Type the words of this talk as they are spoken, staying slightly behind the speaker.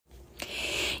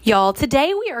Y'all,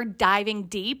 today we are diving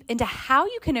deep into how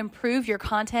you can improve your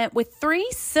content with 3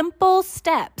 simple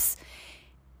steps.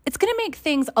 It's going to make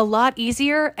things a lot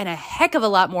easier and a heck of a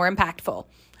lot more impactful.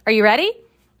 Are you ready?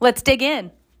 Let's dig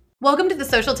in. Welcome to the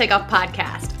Social Takeoff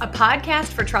Podcast, a podcast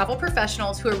for travel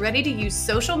professionals who are ready to use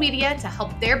social media to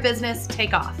help their business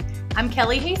take off. I'm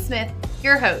Kelli Hay-Smith,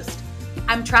 your host.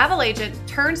 I'm travel agent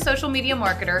turned social media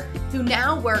marketer who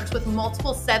now works with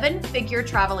multiple 7-figure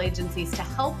travel agencies to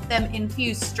help them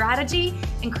infuse strategy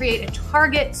and create a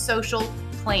target social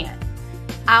plan.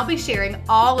 I'll be sharing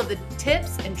all of the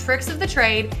tips and tricks of the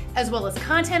trade, as well as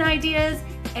content ideas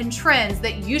and trends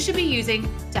that you should be using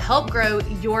to help grow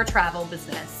your travel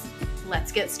business.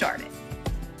 Let's get started.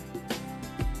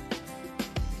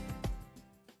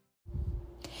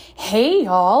 Hey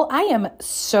y'all, I am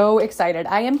so excited.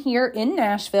 I am here in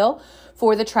Nashville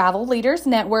for the Travel Leaders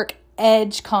Network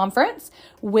Edge Conference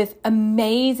with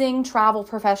amazing travel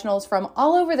professionals from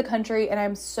all over the country, and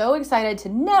I'm so excited to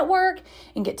network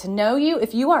and get to know you.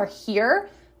 If you are here,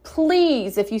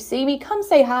 please, if you see me, come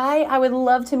say hi. I would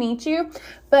love to meet you,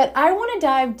 but I want to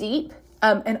dive deep,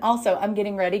 and also I'm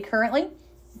getting ready currently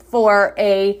for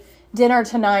a dinner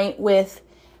tonight with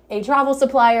a travel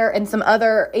supplier and some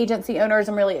other agency owners.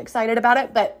 I'm really excited about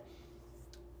it, but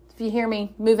if you hear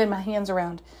me moving my hands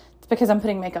around, it's because I'm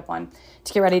putting makeup on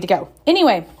to get ready to go.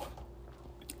 Anyway,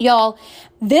 y'all,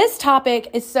 this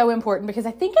topic is so important because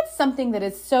I think it's something that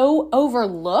is so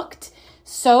overlooked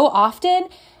so often.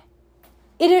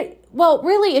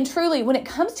 Really and truly, when it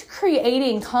comes to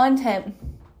creating content,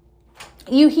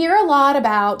 you hear a lot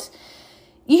about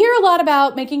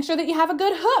making sure that you have a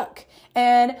good hook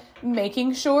and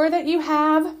making sure that you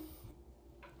have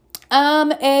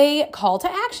a call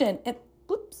to action. And,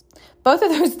 both of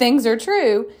those things are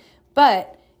true,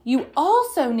 but you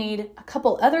also need a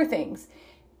couple other things.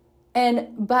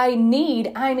 And by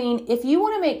need, I mean, if you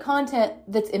want to make content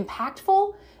that's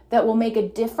impactful, that will make a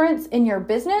difference in your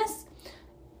business,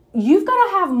 you've got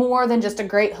to have more than just a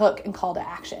great hook and call to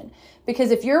action.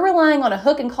 Because if you're relying on a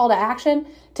hook and call to action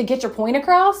to get your point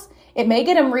across, it may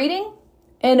get them reading.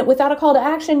 And without a call to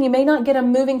action, you may not get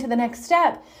them moving to the next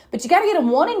step, but you got to get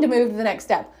them wanting to move to the next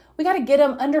step. We got to get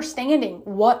them understanding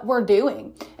what we're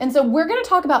doing. And so we're going to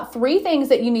talk about 3 things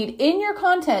that you need in your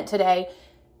content today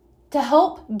to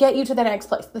help get you to the next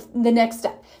place, the next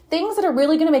step. Things that are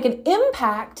really going to make an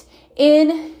impact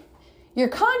in your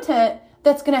content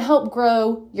that's going to help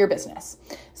grow your business.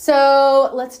 So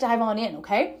let's dive on in,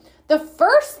 okay? The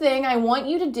first thing I want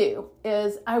you to do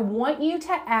is I want you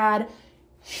to add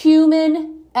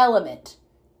human element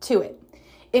to it.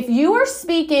 If you are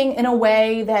speaking in a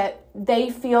way that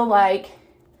they feel like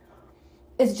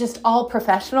is just all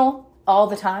professional all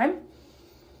the time,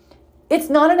 it's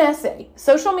not an essay.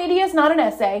 Social media is not an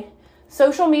essay.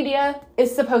 Social media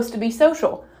is supposed to be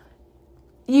social.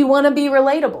 You want to be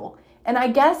relatable. And I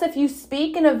guess if you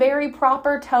speak in a very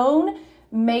proper tone,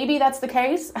 maybe that's the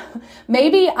case.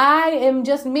 Maybe I am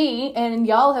just me and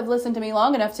y'all have listened to me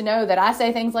long enough to know that I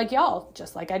say things like y'all,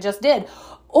 just like I just did.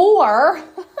 Or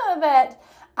that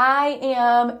I'm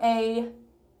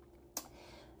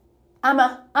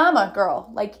a girl.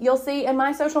 Like you'll see in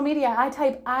my social media, I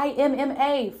type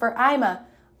IMMA for Ima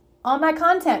on my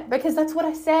content because that's what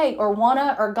I say, or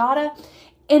wanna or gotta.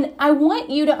 And I want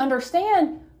you to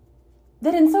understand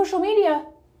that in social media,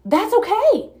 that's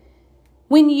okay.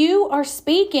 When you are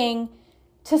speaking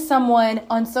to someone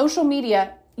on social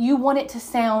media, you want it to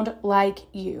sound like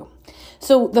you.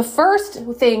 So the first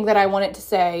thing that I want it to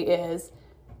say is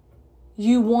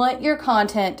you want your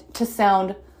content to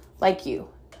sound like you.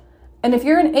 And if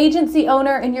you're an agency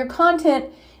owner and your content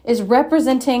is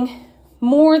representing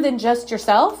more than just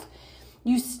yourself,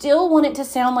 you still want it to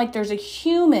sound like there's a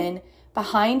human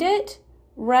behind it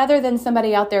rather than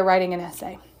somebody out there writing an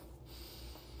essay.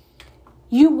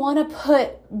 You want to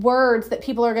put words that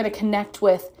people are going to connect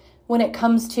with when it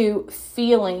comes to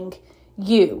feeling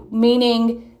you,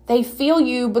 meaning they feel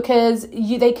you because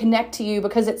they connect to you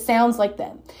because it sounds like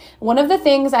them. One of the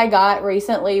things I got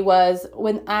recently was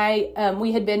when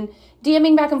we had been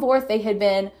DMing back and forth. They had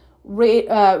been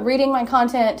reading my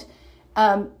content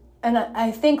and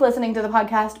I think listening to the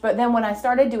podcast. But then when I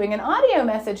started doing an audio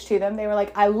message to them, they were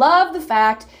like, I love the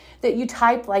fact that you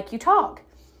type like you talk.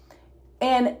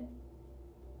 And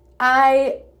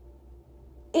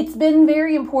it's been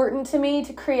very important to me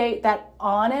to create that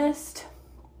honest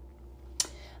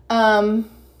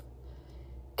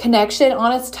connection,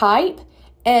 honest type.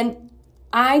 And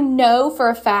I know for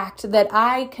a fact that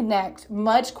I connect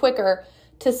much quicker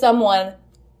to someone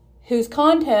whose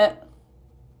content,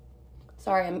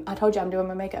 I told you I'm doing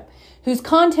my makeup, whose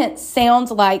content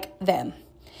sounds like them.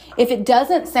 If it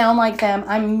doesn't sound like them,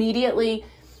 I'm immediately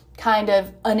kind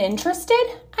of uninterested,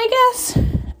 I guess.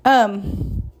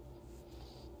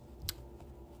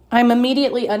 I'm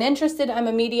immediately uninterested. I'm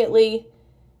immediately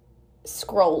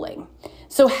scrolling.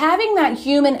 So having that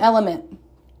human element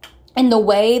in the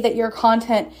way that your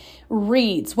content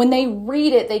reads, when they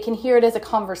read it, they can hear it as a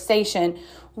conversation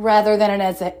rather than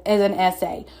as an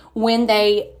essay. When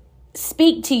they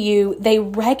speak to you, they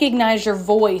recognize your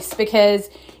voice because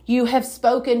you have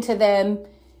spoken to them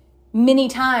many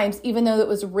times, even though it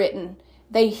was written.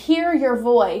 They hear your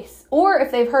voice, or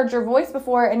if they've heard your voice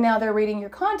before and now they're reading your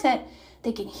content,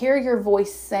 they can hear your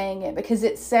voice saying it because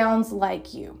it sounds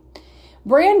like you.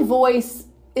 Brand voice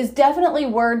is definitely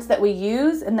words that we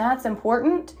use, and that's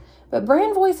important. But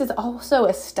brand voice is also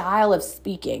a style of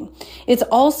speaking. It's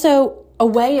also a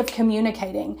way of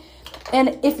communicating.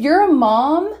 And if you're a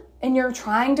mom and you're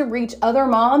trying to reach other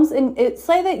moms, and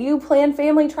say that you plan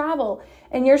family travel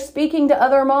and you're speaking to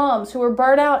other moms who are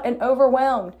burnt out and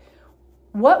overwhelmed,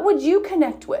 what would you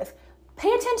connect with?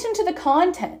 Pay attention to the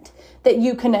content that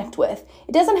you connect with.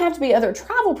 It doesn't have to be other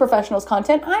travel professionals'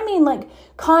 content. I mean like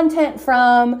content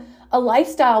from a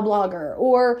lifestyle blogger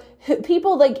or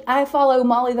people like I follow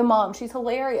Molly the Mom. She's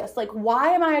hilarious. Like, why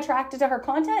am I attracted to her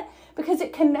content? Because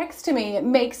it connects to me. It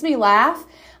makes me laugh.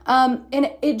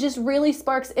 And it just really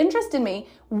sparks interest in me.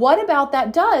 What about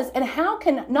that does? And how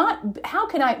can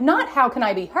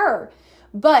I be her,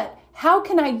 but how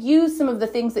can I use some of the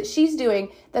things that she's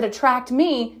doing that attract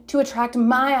me to attract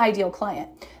my ideal client?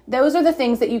 Those are the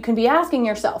things that you can be asking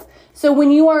yourself. So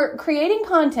when you are creating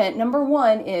content, number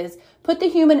one is put the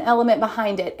human element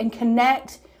behind it and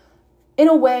connect in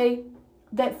a way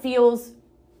that feels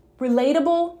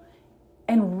relatable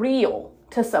and real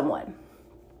to someone.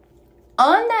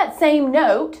 On that same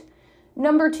note,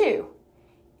 number two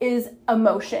is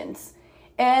emotions.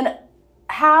 And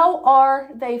how are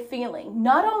they feeling?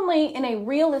 Not only in a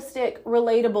realistic,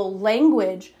 relatable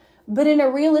language, but in a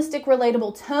realistic,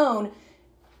 relatable tone.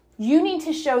 You need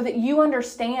to show that you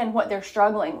understand what they're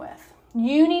struggling with.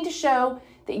 You need to show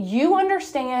that you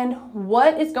understand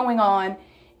what is going on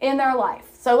in their life.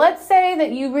 So let's say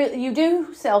that you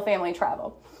do sell family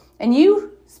travel and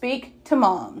you speak to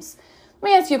moms.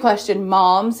 Let me ask you a question,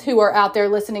 moms who are out there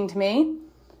listening to me.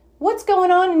 What's going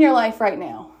on in your life right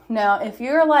now? Now, if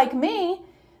you're like me,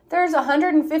 there's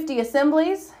 150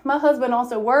 assemblies. My husband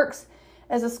also works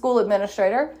as a school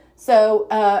administrator. So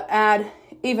add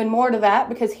even more to that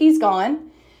because he's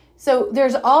gone. So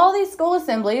there's all these school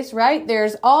assemblies, right?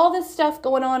 There's all this stuff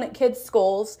going on at kids'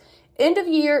 schools. End of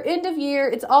year.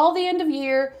 It's all the end of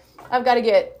year. I've got to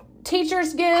get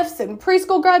teachers' gifts and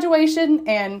preschool graduation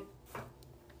and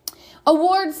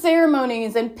award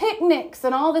ceremonies and picnics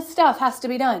and all this stuff has to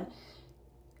be done.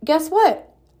 Guess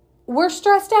what? We're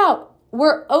stressed out.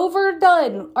 We're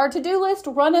overdone. Our to-do list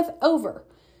runneth over.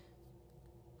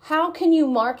 How can you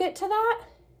market to that?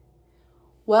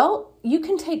 Well, you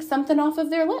can take something off of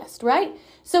their list, right?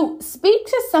 So speak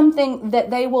to something that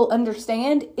they will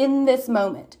understand in this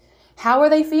moment. How are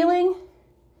they feeling?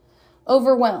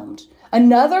 Overwhelmed.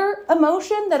 Another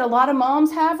emotion that a lot of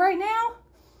moms have right now,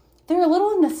 they're a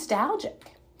little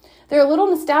nostalgic. They're a little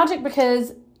nostalgic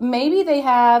because maybe they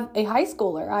have a high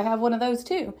schooler. I have one of those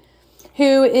too,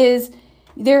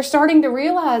 they're starting to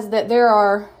realize that there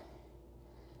are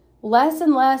less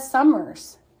and less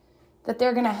summers that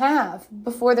they're going to have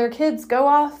before their kids go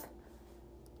off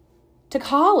to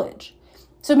college.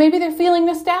 So maybe they're feeling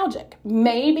nostalgic.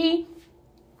 Maybe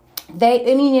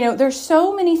there's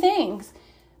so many things,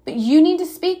 but you need to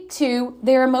speak to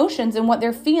their emotions and what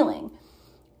they're feeling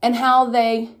and how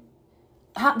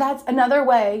that's another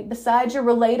way besides your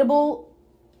relatable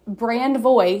brand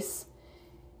voice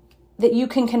that you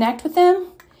can connect with them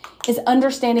is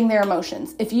understanding their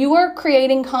emotions. If you are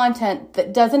creating content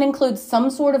that doesn't include some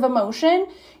sort of emotion,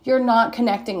 you're not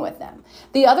connecting with them.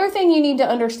 The other thing you need to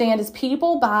understand is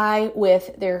people buy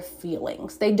with their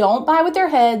feelings. They don't buy with their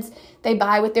heads, they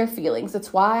buy with their feelings.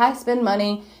 That's why I spend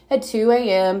money at 2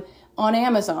 a.m. on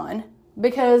Amazon,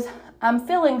 because I'm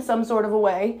feeling some sort of a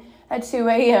way at 2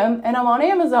 a.m. and I'm on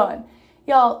Amazon.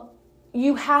 Y'all,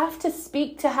 you have to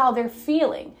speak to how they're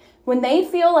feeling. When they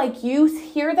feel like you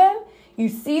hear them, you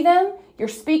see them, you're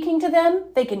speaking to them,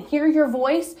 they can hear your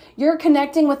voice, you're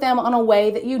connecting with them on a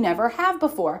way that you never have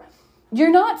before.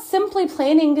 You're not simply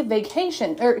planning a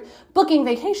vacation or booking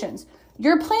vacations.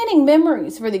 You're planning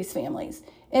memories for these families.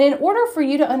 And in order for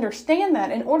you to understand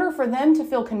that, in order for them to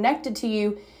feel connected to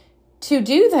you to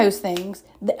do those things,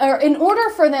 or in order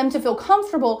for them to feel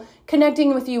comfortable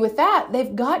connecting with you with that,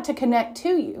 they've got to connect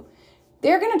to you.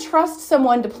 They're going to trust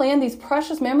someone to plan these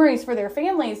precious memories for their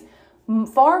families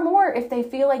far more if they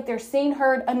feel like they're seen,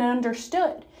 heard, and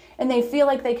understood, and they feel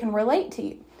like they can relate to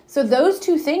you. So those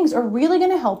two things are really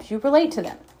going to help you relate to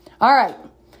them. All right,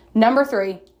 number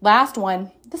 3, last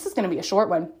one. This is going to be a short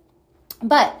one,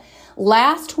 but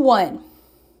last one.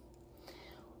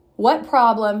 What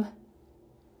problem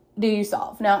do you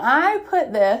solve? Now, I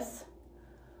put this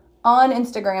on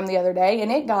Instagram the other day,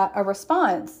 and it got a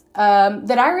response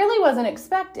that I really wasn't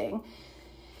expecting,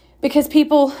 because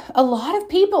a lot of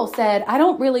people said, I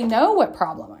don't really know what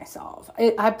problem I solve.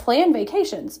 I plan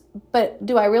vacations, but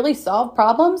do I really solve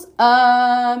problems?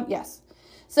 Yes.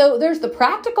 So there's the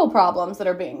practical problems that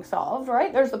are being solved,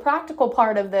 right? There's the practical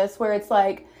part of this where it's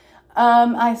like,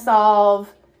 I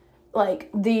solve like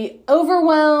the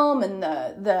overwhelm and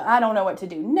the I don't know what to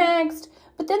do next.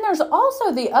 But then there's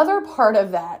also the other part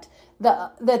of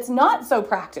that's not so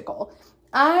practical.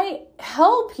 I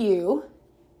help you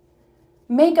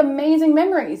make amazing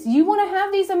memories. You want to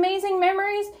have these amazing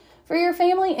memories for your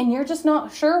family and you're just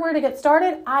not sure where to get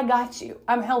started? I got you.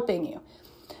 I'm helping you.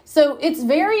 So it's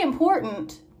very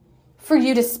important for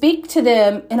you to speak to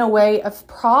them in a way of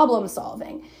problem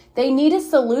solving. They need a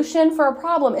solution for a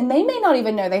problem, and they may not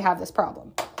even know they have this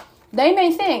problem. They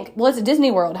may think, well, it's a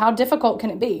Disney World. How difficult can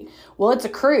it be? Well, it's a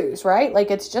cruise, right? Like,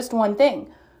 it's just one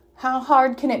thing. How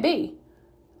hard can it be?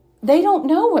 They don't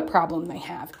know what problem they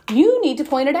have. You need to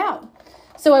point it out.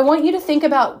 So I want you to think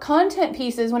about content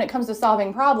pieces when it comes to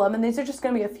solving problem. And these are just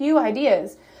going to be a few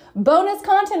ideas, bonus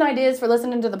content ideas for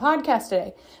listening to the podcast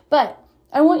today. But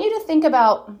I want you to think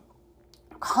about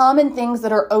common things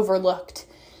that are overlooked.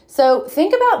 So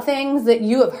think about things that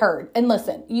you have heard. And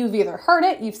listen, you've either heard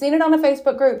it, you've seen it on a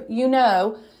Facebook group, you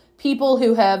know people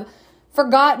who have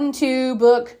forgotten to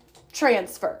book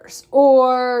transfers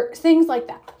or things like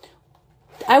that.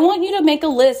 I want you to make a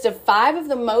list of 5 of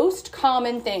the most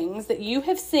common things that you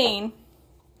have seen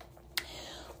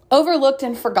overlooked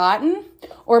and forgotten,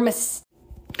 or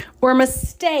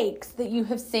mistakes that you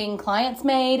have seen clients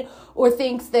made, or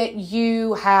things that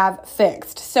you have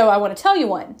fixed. So I want to tell you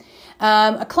one.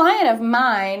 A client of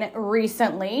mine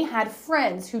recently had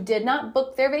friends who did not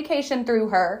book their vacation through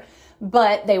her,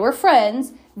 but they were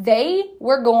friends. They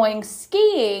were going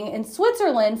skiing in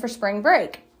Switzerland for spring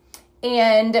break.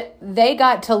 And they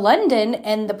got to London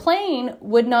and the plane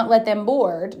would not let them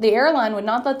board. The airline would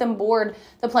not let them board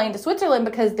the plane to Switzerland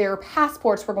because their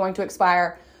passports were going to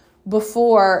expire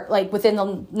within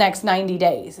the next 90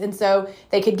 days. And so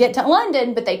they could get to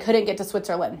London, but they couldn't get to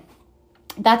Switzerland.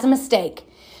 That's a mistake.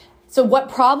 So what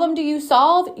problem do you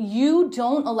solve? You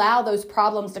don't allow those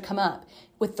problems to come up.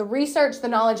 With the research, the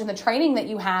knowledge, and the training that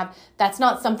you have, that's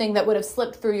not something that would have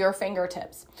slipped through your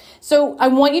fingertips. So I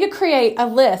want you to create a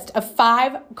list of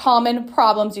 5 common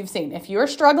problems you've seen. If you're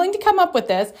struggling to come up with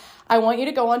this, I want you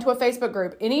to go onto a Facebook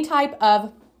group, any type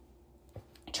of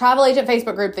travel agent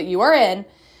Facebook group that you are in,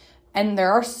 and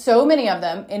there are so many of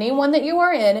them. Anyone that you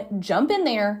are in, jump in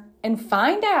there and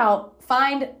find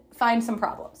some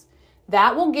problems.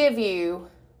 That will give you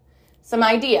some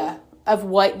idea of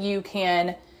what you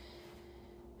can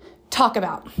talk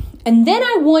about. And then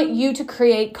I want you to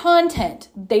create content.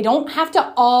 They don't have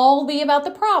to all be about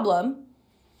the problem,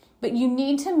 but you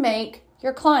need to make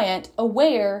your client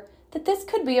aware that this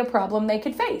could be a problem they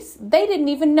could face. They didn't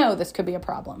even know this could be a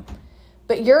problem,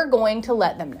 but you're going to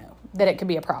let them know that it could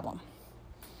be a problem.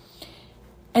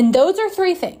 And those are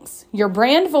 3 things: your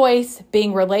brand voice,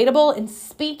 being relatable, and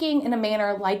speaking in a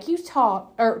manner like you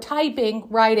talk, or typing,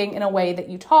 writing in a way that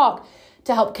you talk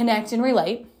to help connect and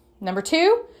relate. Number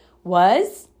 2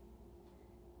 was,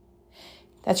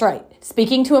 that's right,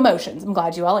 speaking to emotions. I'm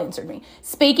glad you all answered me.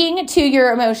 Speaking to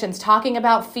your emotions, talking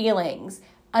about feelings,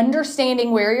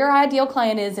 understanding where your ideal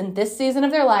client is in this season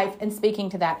of their life and speaking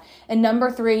to that. And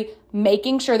number 3,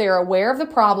 making sure they're aware of the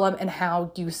problem and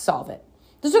how you solve it.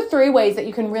 Those are 3 ways that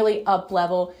you can really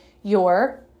up-level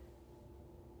your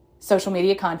social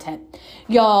media content.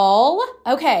 Y'all,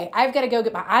 okay, I've got to go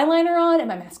get my eyeliner on and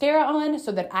my mascara on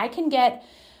so that I can get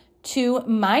to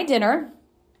my dinner.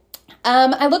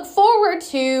 I look forward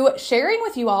to sharing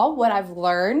with you all what I've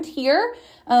learned here.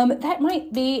 That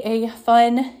might be a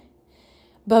fun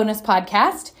bonus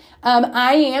podcast.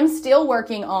 I am still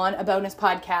working on a bonus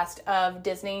podcast of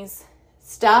Disney's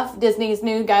stuff, Disney's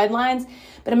new guidelines.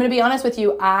 But I'm going to be honest with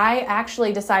you, I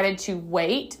actually decided to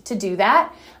wait to do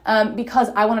that because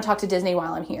I want to talk to Disney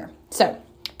while I'm here. So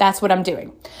that's what I'm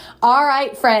doing. All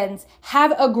right, friends,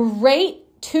 have a great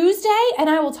Tuesday, and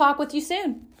I will talk with you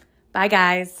soon. Bye,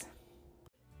 guys.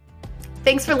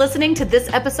 Thanks for listening to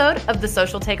this episode of the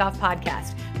Social Takeoff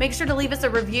Podcast. Make sure to leave us a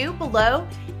review below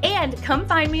and come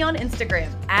find me on Instagram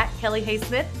 @Kelli Hay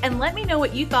Smith and let me know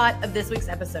what you thought of this week's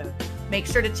episode. Make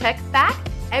sure to check back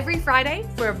every Friday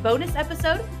for a bonus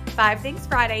episode, 5 Things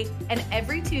Friday, and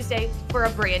every Tuesday for a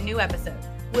brand new episode.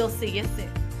 We'll see you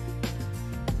soon.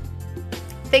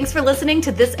 Thanks for listening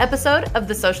to this episode of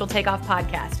the Social Takeoff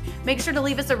Podcast. Make sure to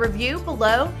leave us a review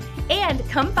below and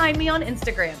come find me on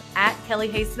Instagram at Kelli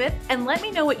Hay Smith and let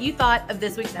me know what you thought of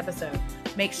this week's episode.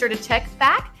 Make sure to check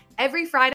back every Friday